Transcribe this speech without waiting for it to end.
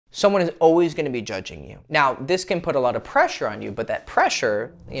someone is always going to be judging you. Now, this can put a lot of pressure on you, but that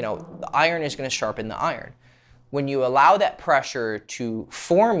pressure, you know, the iron is going to sharpen the iron. When you allow that pressure to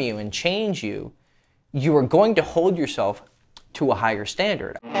form you and change you, you are going to hold yourself to a higher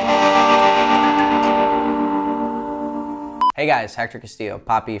standard. Hey guys, Hector Castillo,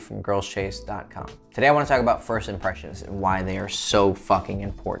 Poppy from girlschase.com. Today I want to talk about first impressions and why they are so fucking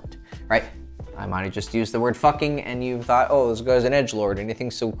important, right? I might have just used the word fucking and you thought, oh, this guy's an edgelord and he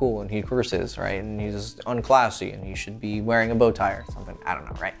thinks so cool and he curses, right? And he's unclassy and he should be wearing a bow tie or something. I don't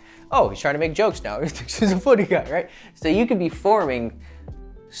know, right? Oh, he's trying to make jokes now. He thinks he's a funny guy, right? So you could be forming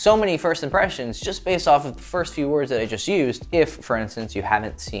so many first impressions just based off of the first few words that I just used if, for instance, you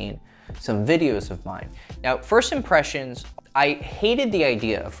haven't seen some videos of mine. Now, first impressions, I hated the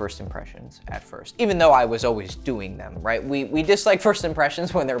idea of first impressions at first, even though I was always doing them, right? We dislike first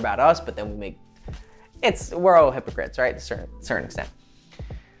impressions when they're about us, but then we're all hypocrites, right? To a certain extent.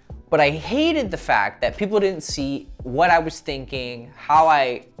 But I hated the fact that people didn't see what I was thinking,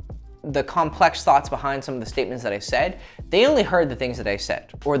 the complex thoughts behind some of the statements that I said. They only heard the things that I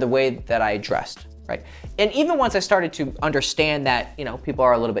said or the way that I dressed, right? And even once I started to understand that, you know, people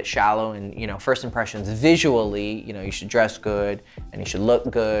are a little bit shallow and, you know, first impressions visually, you know, you should dress good and you should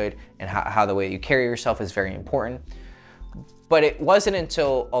look good and how the way you carry yourself is very important. But it wasn't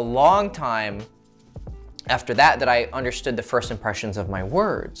until a long time after that that I understood the first impressions of my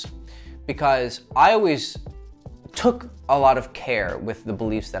words, because I always took a lot of care with the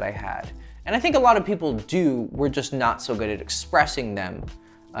beliefs that I had. And I think a lot of people do, we're just not so good at expressing them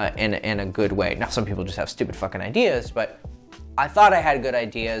in a good way. Now, some people just have stupid fucking ideas, but I thought I had good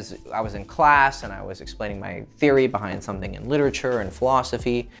ideas. I was in class and I was explaining my theory behind something in literature and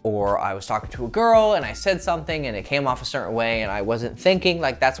philosophy, or I was talking to a girl and I said something and it came off a certain way and I wasn't thinking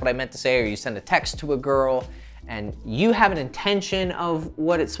like that's what I meant to say, or you send a text to a girl and you have an intention of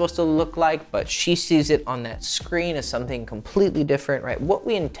what it's supposed to look like, but she sees it on that screen as something completely different, right? What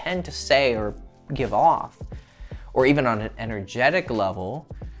we intend to say or give off, or even on an energetic level,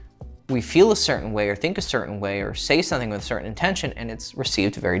 we feel a certain way or think a certain way or say something with a certain intention and it's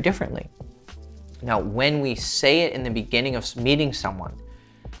received very differently. Now, when we say it in the beginning of meeting someone,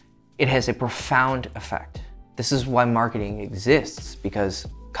 it has a profound effect. This is why marketing exists, because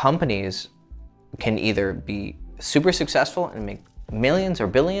companies can either be super successful and make millions or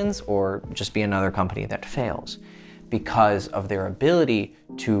billions, or just be another company that fails because of their ability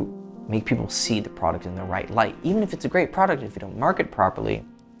to make people see the product in the right light. Even if it's a great product, if you don't market properly,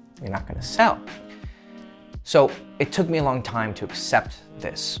 you're not going to sell. So it took me a long time to accept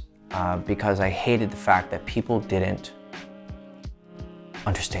this because I hated the fact that people didn't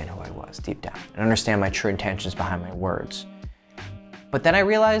understand who I was deep down and understand my true intentions behind my words. But then I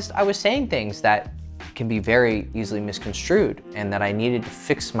realized I was saying things that can be very easily misconstrued and that I needed to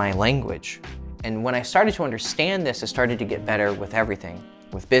fix my language. And when I started to understand this, I started to get better with everything,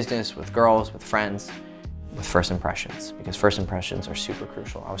 with business, with girls, with friends, with first impressions, because first impressions are super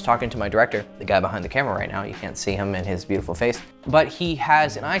crucial. I was talking to my director, the guy behind the camera right now. You can't see him and his beautiful face, but he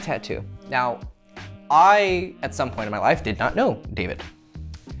has an eye tattoo. Now, I, at some point in my life, did not know David.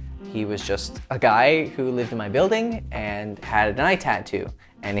 He was just a guy who lived in my building and had an eye tattoo,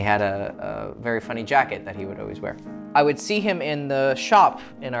 and he had a very funny jacket that he would always wear. I would see him in the shop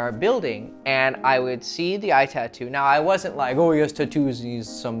in our building and I would see the eye tattoo. Now, I wasn't like, oh, he has tattoos, he's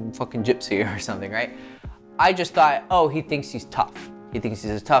some fucking gypsy or something, right? I just thought, oh, he thinks he's tough. He thinks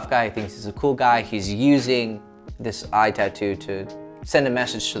he's a tough guy, he thinks he's a cool guy. He's using this eye tattoo to send a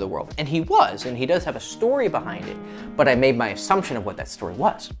message to the world. And he was, and he does have a story behind it, but I made my assumption of what that story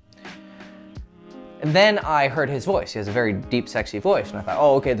was. And then I heard his voice. He has a very deep, sexy voice. And I thought,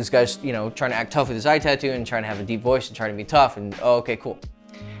 oh, okay, this guy's, you know, trying to act tough with his eye tattoo and trying to have a deep voice and trying to be tough, and oh, okay, cool.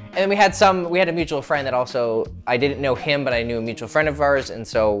 And then we had a mutual friend that also, I didn't know him, but I knew a mutual friend of ours, and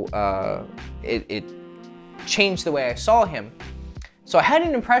so it changed the way I saw him. So I had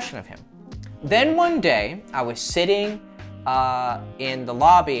an impression of him. Then one day, I was sitting in the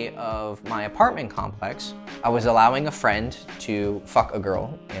lobby of my apartment complex. I was allowing a friend to fuck a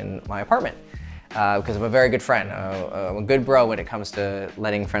girl in my apartment because I'm a very good friend. I'm a good bro when it comes to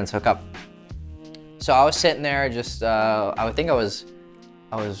letting friends hook up. So I was sitting there just, I was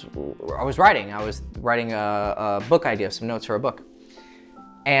writing a book idea, some notes for a book.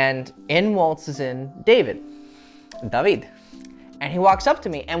 And in waltzes in David. And he walks up to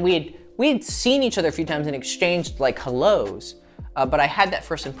me, and we had seen each other a few times and exchanged like hellos, but I had that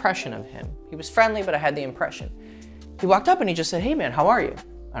first impression of him. He was friendly, but I had the impression. He walked up and he just said, hey man, how are you?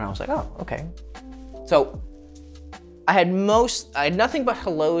 And I was like, oh, okay. So I had nothing but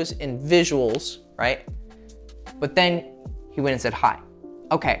hellos and visuals, right? But then he went and said hi.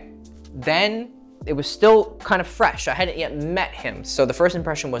 Okay, then it was still kind of fresh. I hadn't yet met him, so the first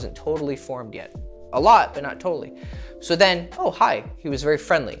impression wasn't totally formed yet. A lot, but not totally. So then, oh, hi, he was very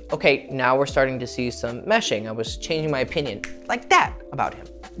friendly. Okay, now we're starting to see some meshing. I was changing my opinion like that about him.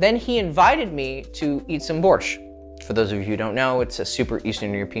 Then he invited me to eat some borscht. For those of you who don't know, it's a super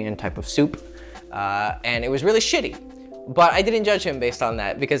Eastern European type of soup, and it was really shitty. But I didn't judge him based on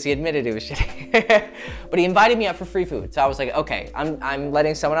that because he admitted it was shitty. But he invited me up for free food. So I was like, okay, I'm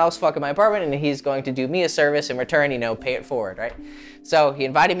letting someone else fuck in my apartment and he's going to do me a service in return, you know, pay it forward, right? So he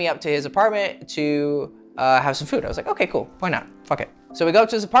invited me up to his apartment to have some food. I was like, okay, cool, why not? Fuck it. So we go up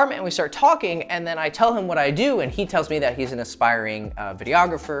to his apartment and we start talking, and then I tell him what I do, and he tells me that he's an aspiring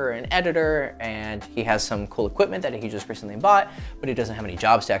videographer and editor, and he has some cool equipment that he just recently bought, but he doesn't have any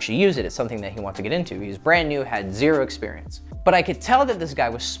jobs to actually use it. It's something that he wants to get into. He's brand new, had zero experience. But I could tell that this guy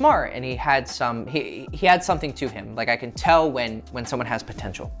was smart, and he had something to him. Like, I can tell when someone has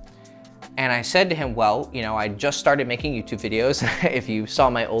potential. And I said to him, well, you know, I just started making YouTube videos. If you saw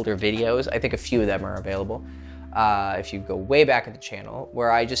my older videos, I think a few of them are available. If you go way back at the channel,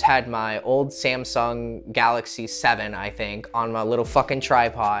 where I just had my old Samsung Galaxy 7, I think, on my little fucking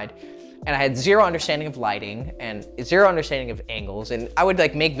tripod. And I had zero understanding of lighting and zero understanding of angles. And I would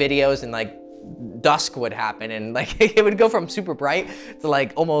like make videos and like dusk would happen and like it would go from super bright to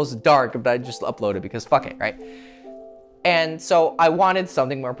like almost dark, but I'd just upload it because fuck it, right? And so I wanted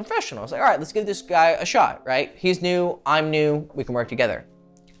something more professional. I was like, all right, let's give this guy a shot, right? He's new, I'm new, we can work together.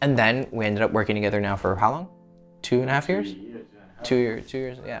 And then we ended up working together now for how long? 2.5 years? 2 years, 2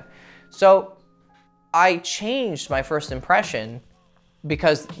 years, yeah. So I changed my first impression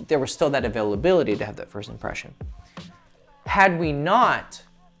because there was still that availability to have that first impression. Had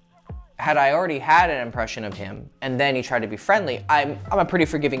I already had an impression of him and then he tried to be friendly, I'm a pretty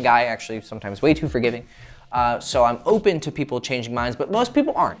forgiving guy, actually, sometimes way too forgiving. So I'm open to people changing minds, but most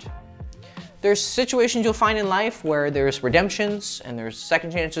people aren't. There's situations you'll find in life where there's redemptions and there's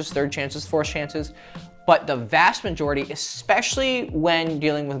second chances, third chances, fourth chances, but the vast majority, especially when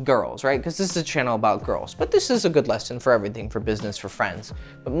dealing with girls, right? Because this is a channel about girls, but this is a good lesson for everything, for business, for friends,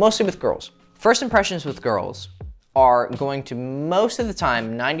 but mostly with girls. First impressions with girls are going to, most of the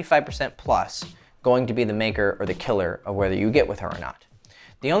time, 95% plus, going to be the maker or the killer of whether you get with her or not.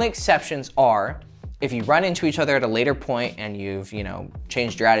 The only exceptions are if you run into each other at a later point and you've, you know,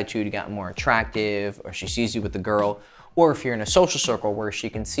 changed your attitude, you got more attractive, or she sees you with the girl, or if you're in a social circle where she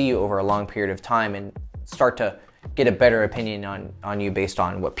can see you over a long period of time and start to get a better opinion on you based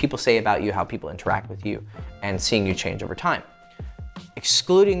on what people say about you, how people interact with you, and seeing you change over time.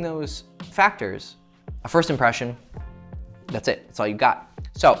 Excluding those factors, a first impression, that's it, that's all you got.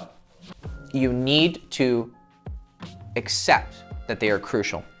 So you need to accept that they are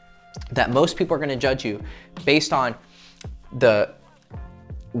crucial, that most people are gonna judge you based on the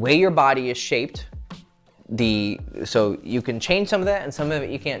way your body is shaped. So you can change some of that and some of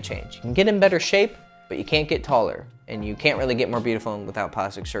it you can't change. You can get in better shape, but you can't get taller, and you can't really get more beautiful without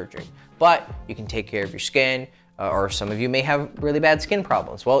plastic surgery. But you can take care of your skin, or some of you may have really bad skin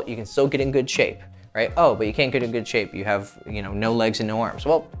problems. Well, you can still get in good shape, right? Oh, but you can't get in good shape. You have, you know, no legs and no arms.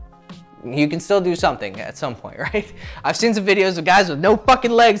 Well, you can still do something at some point, right? I've seen some videos of guys with no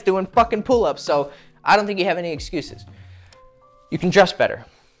fucking legs doing fucking pull-ups, so I don't think you have any excuses. You can dress better.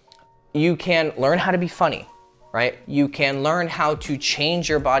 You can learn how to be funny, right? You can learn how to change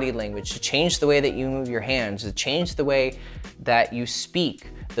your body language, to change the way that you move your hands, to change the way that you speak,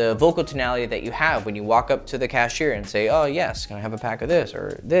 the vocal tonality that you have when you walk up to the cashier and say, oh yes, can I have a pack of this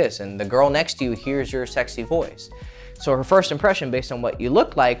or this? And the girl next to you hears your sexy voice. So her first impression based on what you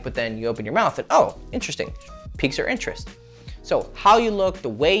look like, but then you open your mouth and, oh, interesting, piques her interest. So how you look, the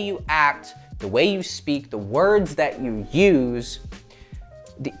way you act, the way you speak, the words that you use,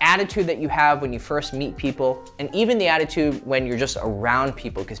 the attitude that you have when you first meet people, and even the attitude when you're just around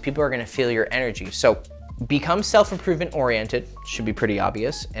people, because people are gonna feel your energy. So become self-improvement oriented, should be pretty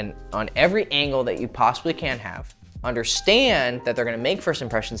obvious, and on every angle that you possibly can have. Understand that they're gonna make first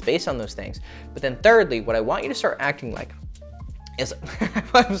impressions based on those things. But then thirdly, what I want you to start acting like is,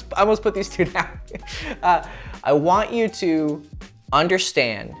 I almost put these two down. I want you to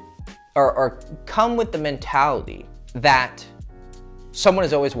understand or come with the mentality that someone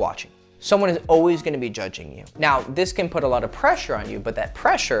is always watching. Someone is always gonna be judging you. Now, this can put a lot of pressure on you, but that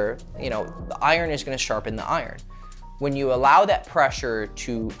pressure, you know, the iron is gonna sharpen the iron. When you allow that pressure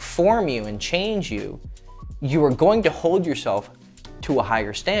to form you and change you, you are going to hold yourself to a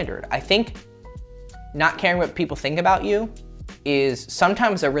higher standard. I think not caring what people think about you is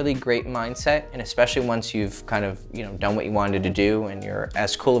sometimes a really great mindset, and especially once you've kind of, done what you wanted to do and you're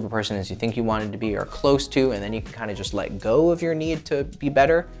as cool of a person as you think you wanted to be or close to, and then you can kind of just let go of your need to be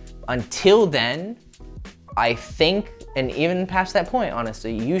better. Until then, I think, and even past that point,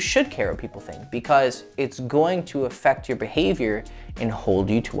 honestly, you should care what people think, because it's going to affect your behavior and hold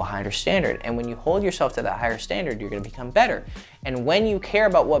you to a higher standard. And when you hold yourself to that higher standard, you're gonna become better. And when you care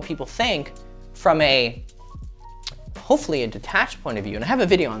about what people think from hopefully a detached point of view, and I have a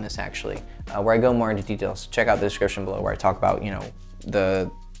video on this actually, where I go more into details. Check out the description below where I talk about, the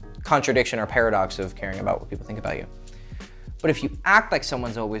contradiction or paradox of caring about what people think about you. But if you act like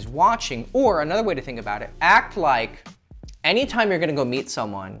someone's always watching, or another way to think about it, act like anytime you're gonna go meet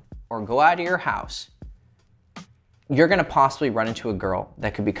someone or go out of your house, you're gonna possibly run into a girl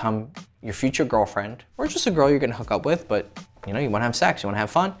that could become your future girlfriend, or just a girl you're gonna hook up with, but you wanna have sex, you wanna have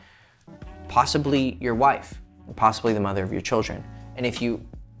fun, possibly your wife, or possibly the mother of your children. And if you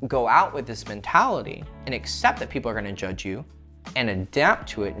go out with this mentality and accept that people are gonna judge you and adapt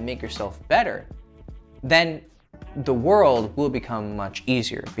to it and make yourself better, then the world will become much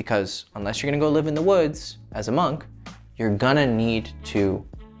easier, because unless you're gonna go live in the woods as a monk, you're gonna need to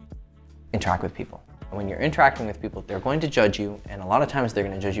interact with people. And when you're interacting with people, they're going to judge you, and a lot of times they're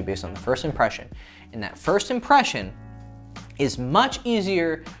gonna judge you based on the first impression. And that first impression is much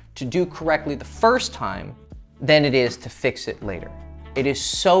easier to do correctly the first time than it is to fix it later. It is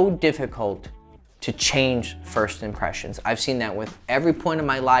so difficult to change first impressions. I've seen that with every point in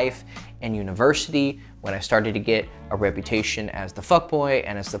my life in university, when I started to get a reputation as the fuckboy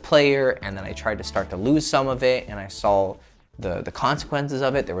and as the player, and then I tried to start to lose some of it, and I saw the consequences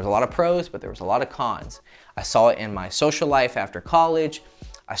of it. There was a lot of pros, but there was a lot of cons. I saw it in my social life after college.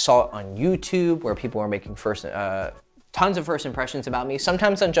 I saw it on YouTube, where people were making tons of first impressions about me,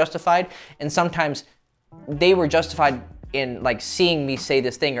 sometimes unjustified, and sometimes they were justified in seeing me say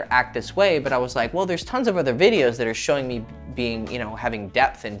this thing or act this way, but I was like, well, there's tons of other videos that are showing me being, having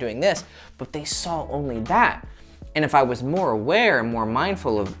depth and doing this, but they saw only that. And if I was more aware and more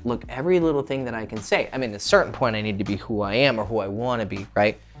mindful of, look, every little thing that I can say, I mean, at a certain point I need to be who I am or who I want to be,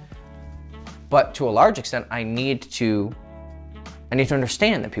 right? But to a large extent, I need to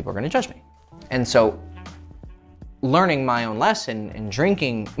understand that people are going to judge me. And so learning my own lesson and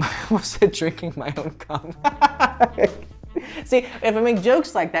drinking, I almost said drinking my own cum. See, if I make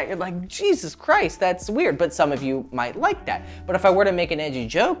jokes like that, you're like, Jesus Christ, that's weird. But some of you might like that. But if I were to make an edgy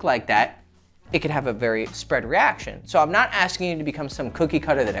joke like that, it could have a very spread reaction. So I'm not asking you to become some cookie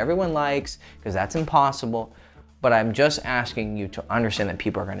cutter that everyone likes, because that's impossible. But I'm just asking you to understand that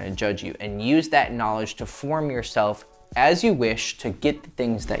people are going to judge you, and use that knowledge to form yourself as you wish to get the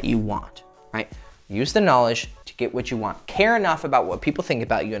things that you want, right? Use the knowledge to get what you want. Care enough about what people think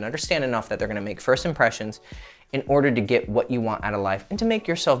about you and understand enough that they're going to make first impressions in order to get what you want out of life and to make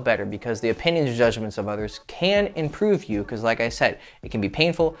yourself better, because the opinions and judgments of others can improve you, because like I said, it can be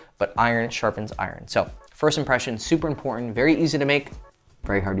painful, but iron sharpens iron. So first impression, super important, very easy to make,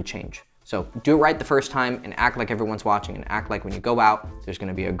 very hard to change. So do it right the first time and act like everyone's watching, and act like when you go out, there's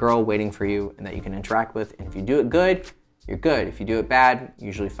gonna be a girl waiting for you and that you can interact with. And if you do it good, you're good. If you do it bad,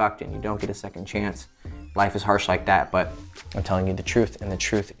 usually fucked and you don't get a second chance. Life is harsh like that, but I'm telling you the truth, and the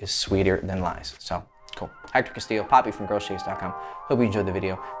truth is sweeter than lies. So cool. Hector Castillo, Poppy from girlschase.com. Hope you enjoyed the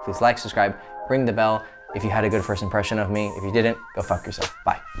video. Please like, subscribe, ring the bell if you had a good first impression of me. If you didn't, go fuck yourself.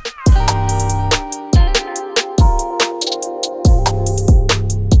 Bye.